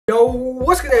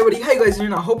What's good, everybody? How you guys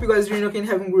doing? I hope you guys are doing okay and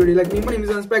having a great day. Like me, my name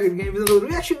is Unexpected. Again, with another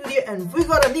reaction video, and we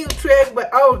got a new track by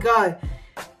our guy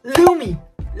Lumi.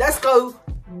 Let's go.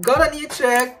 Got a new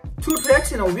track, 2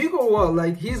 tracks in a week or what?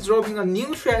 Like, he's dropping a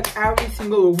new track every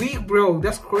single week, bro.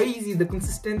 That's crazy. The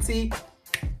consistency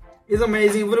is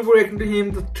amazing. We're gonna be reacting to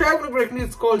him. The track we're gonna be reacting to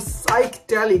is called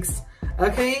Psychedelics.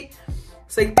 Okay,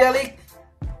 Psychedelic.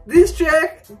 This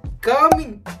track got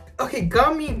me a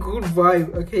good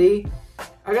vibe. Okay,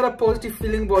 I got a positive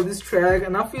feeling about this track,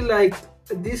 and I feel like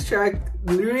this track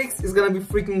lyrics is gonna be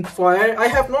freaking fire. I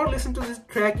have not listened to this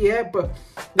track yet, but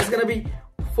this is gonna be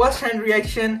first-hand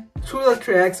reaction through the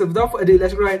track. So without further ado,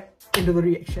 let's go right into the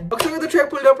reaction. Okay, so we got the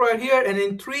track pulled up right here, and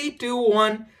in 3, 2,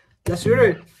 1, let's hear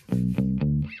it.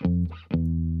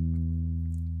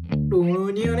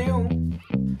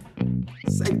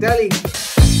 Psychedelic.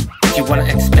 If you wanna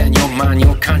expand your mind,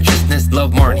 your consciousness,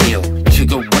 love more and heal, you should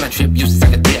go on a trip, use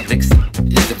psychedelics.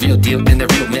 It's the real deal and the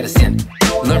real medicine.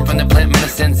 Learn from the plant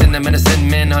medicines and the medicine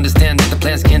men. Understand that the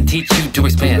plants can teach you to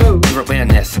expand your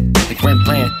awareness. The grand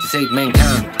plan to save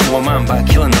mankind. To a mind by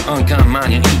killing the uncommon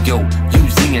mind and ego.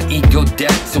 Using an ego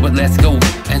death so it lets go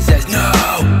and says no.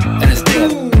 And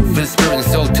instead, for the spirit and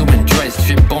soul to enjoy its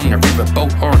trip on a river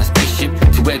boat or on a spaceship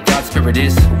to where God's spirit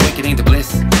is, awakening the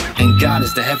bliss. And God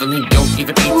is the heavenly goat.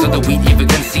 Even eats of the wheat, even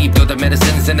conceived of the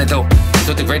medicines in the dope.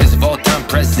 So the greatest of all time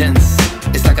presents.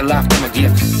 It's like a lifetime of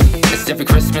gifts. It's every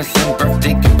Christmas and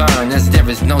birthday combined. As there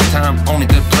is no time, only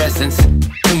good presents.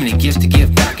 Too many gifts to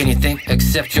give back anything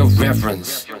except your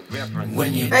reverence.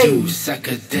 When you do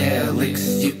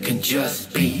psychedelics, you can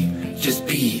just be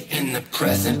in the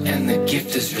present, and the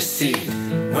gift is received.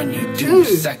 When you do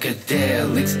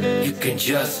psychedelics, you can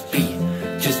just be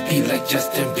like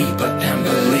Justin Bieber and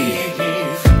believe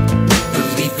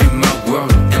in my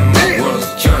world and my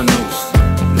world's journals.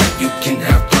 Like you can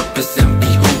have purpose and be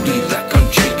holy like on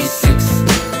JB6.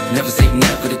 Never say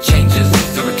never to changes,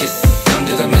 or a kiss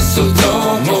under the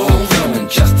mistletoe. More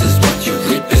fulfillment, justice, what you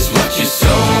reap is what you sow.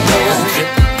 Life is a trip,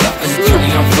 life is a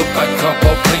journey on foot, by car,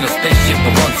 boat, plane, or spaceship,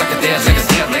 but one psychedelic.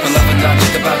 For love and not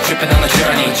just about tripping on a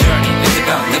journey. It's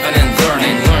about living and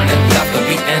learning. Life can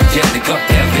be angelic or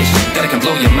devilish. That it can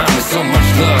blow your mind with so much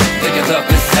love. That your love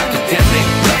is psychedelic.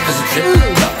 Life is a trip,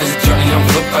 life is a journey on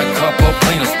foot, by car, boat,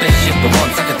 plane, or spaceship, but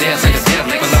one psychedelic.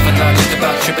 For love and not just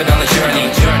about tripping on a journey.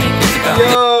 It's about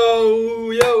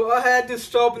Yo, I had to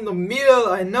stop in the middle.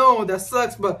 I know that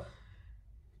sucks, but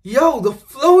yo, the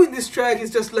flow in this track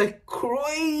is just like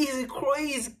crazy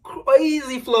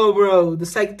flow, bro. The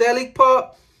psychedelic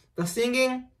part, the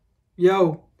singing,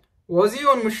 yo, was he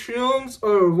on mushrooms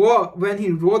or what when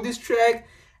he wrote this track?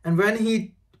 And when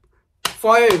he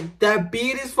fired, that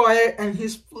beat is fire, and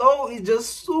his flow is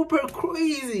just super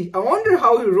crazy. I wonder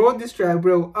how he wrote this track,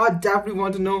 bro. I definitely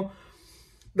want to know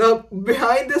the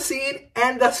behind the scene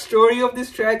and the story of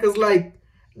this track. Is like,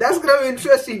 that's gonna be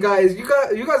interesting, guys. You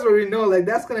guys already know, like,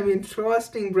 that's gonna be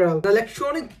interesting, bro. The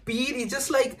electronic beat is just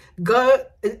like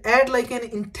add like an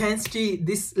intensity,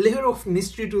 this layer of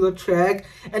mystery to the track,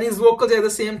 and his vocals at the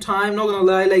same time. Not gonna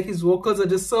lie, like, his vocals are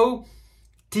just so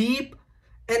deep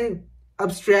and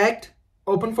abstract,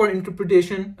 open for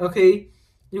interpretation. Okay,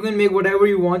 you can make whatever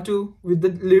you want to with the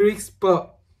lyrics,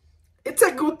 but it's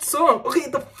a good song. Okay,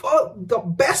 the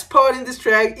best part in this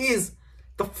track is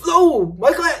the flow.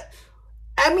 My God,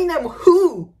 Eminem,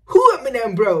 who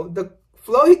Eminem, bro? The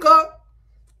flow he got,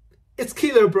 it's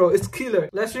killer, bro. It's killer.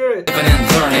 Let's hear it. Living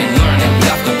and learning.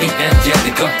 Life can be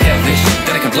angelic or devilish.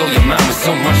 That it can blow your mind with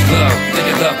so much love. That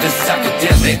your love is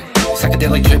psychedelic.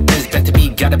 Psychedelic trip is meant to be,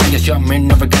 gotta be a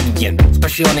shaman or a guardian.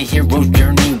 Especially on a hero's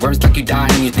journey, words like you die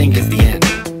and you think it's the end.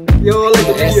 Yo, I like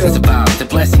the video. Essence about the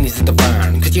blessing is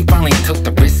divine, cause you finally took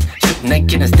the risk. Stripped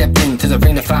naked and stepped into the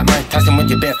ring to fight Mike Tyson with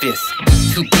your bare fist.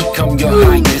 To become your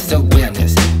highest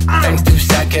awareness. Thanks to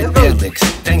psychedelics.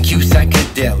 Thank you,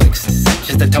 psychedelics. Such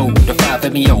as the toad, the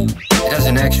 5-MeO. It has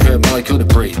an extra molecule to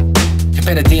breathe.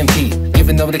 Compared to DMT,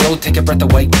 even though they go take your breath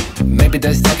away. Maybe the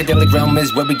psychedelic realm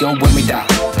is where we go when we die.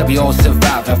 That we all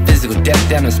survive our physical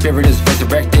death, and our spirit is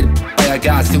resurrected by our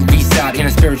gods to reside in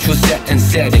a spiritual set and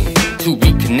setting. To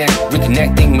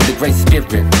reconnecting with the great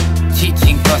spirit.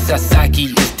 Teaching us our psyche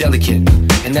is delicate,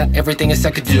 and not everything is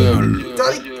psychedelic.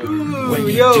 When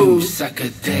you do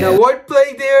psychedelic. That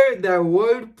wordplay there, that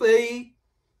wordplay,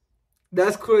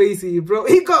 that's crazy, bro.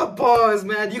 He got bars,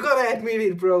 man. You gotta admit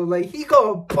it, bro. Like, he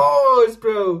got bars,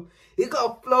 bro. He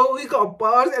got flow, he got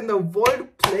bars, and the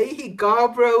wordplay he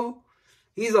got, bro.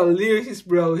 He's a lyricist,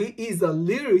 bro. He is a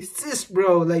lyricist,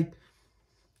 bro. Like,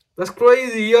 That's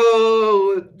crazy,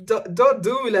 yo. Don't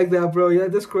do me like that, bro. Yeah,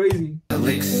 that's crazy.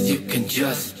 You can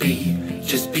just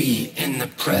be in the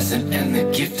present, and the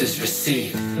gift is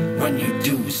received. When you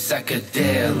do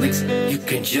psychedelics, you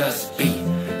can just be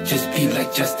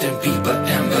like Justin Bieber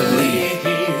and believe.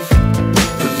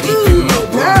 Believe in my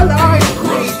world,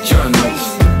 growth journals.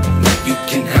 You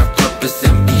can have purpose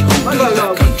and be holy like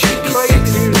I'm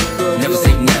JP6. Never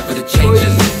say never to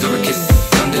changes. Throw a kiss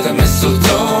under the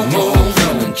mistletoe.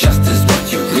 Feeling just as what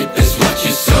you reap is what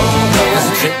you sow. Love is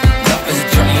a trip, love is a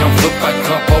journey on foot, by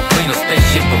car, or plane, or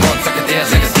spaceship, or on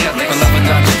psychedelics. But love is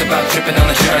not just about tripping on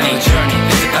a journey.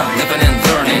 It's about living and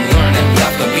learning.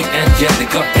 Life can be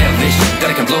angelic or hellish. That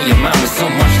it can blow your mind with so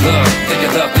much love. That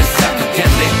your love is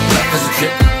psychedelic. Life is a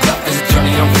trip, life is a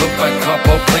journey on foot, by car,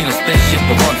 or plane, or spaceship,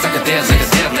 or on psychedelics.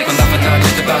 But love is not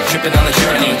just about tripping on a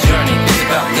journey. It's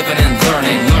about living and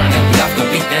learning. Life can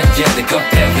be angelic or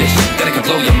hellish. That it can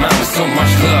blow your mind with so much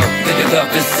love. That your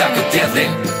love is psychedelic.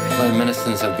 Plant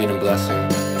medicines have been a blessing.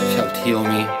 She helped heal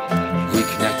me,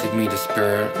 reconnected me to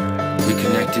spirit,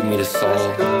 reconnected me to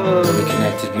soul,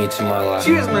 reconnected me to my life.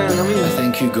 Cheers, man. I mean, I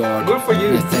thank you, God. Good for you.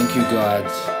 And I thank you, God.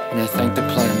 And I thank the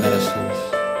plant medicines.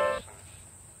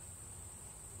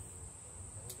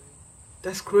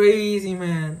 That's crazy,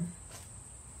 man.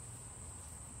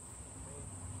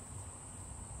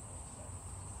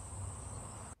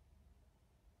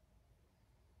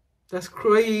 That's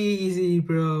crazy,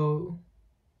 bro.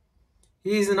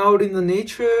 He's out in the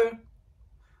nature.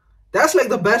 That's like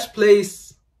the best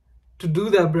place to do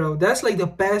that, bro. That's like the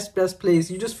best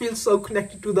place. You just feel so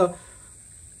connected to the...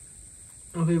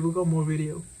 Okay, we got more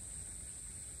video.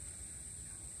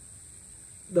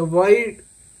 The vibe,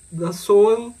 the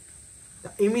soul,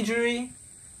 the imagery.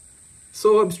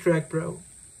 So abstract, bro.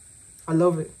 I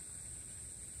love it.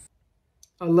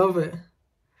 I love it.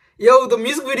 Yo, the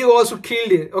music video also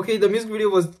killed it. Okay, the music video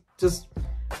was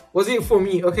it for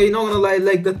me. Okay, not gonna lie,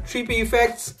 like the trippy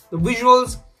effects, the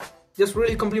visuals, just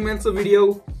really complements the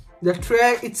video. The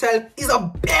track itself is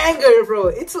a banger, bro.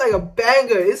 It's like a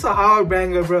banger. It's a hard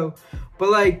banger, bro. But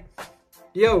like,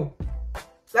 yo,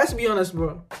 let's be honest,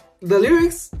 bro. The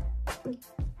lyrics,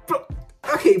 bro.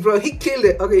 Okay, bro, he killed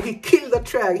it. Okay, he killed the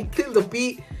track. He killed the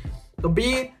beat, the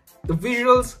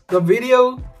visuals, the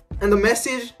video, and the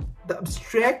message. The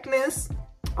abstractness,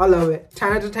 I love it.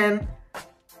 10 out of 10.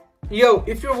 Yo,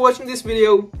 if you're watching this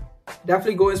video,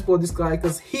 definitely go and support this guy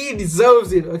because he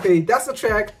deserves it. Okay, that's a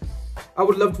track I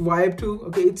would love to vibe to.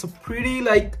 Okay, it's a pretty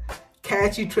like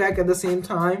catchy track at the same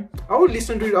time. I would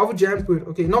listen to it, I would jam to it.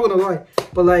 Okay, not gonna lie,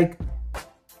 but like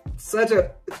such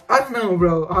a, I don't know,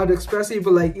 bro, how to express it,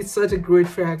 but like it's such a great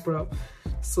track, bro.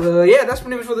 So yeah, that's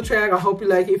pretty much for the track. I hope you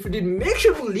like it. If you did, make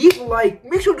sure to leave a like,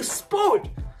 make sure to support.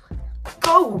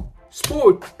 Go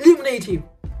sport, eliminate him.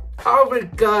 Our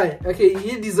guy, okay,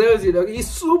 he deserves it. Okay, he's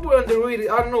super underrated.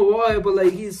 I don't know why, but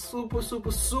like he's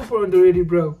super underrated,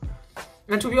 bro.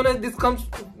 And to be honest, this comes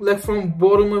like from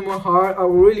bottom of my heart. I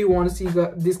really want to see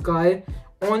this guy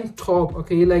on top.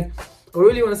 Okay, like I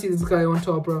really want to see this guy on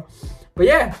top, bro. But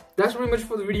yeah, that's pretty much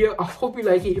for the video. I hope you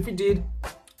like it. If you did,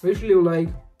 make sure you like.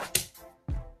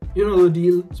 You know the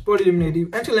deal. Sport, eliminate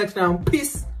him. Until next time,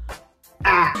 peace.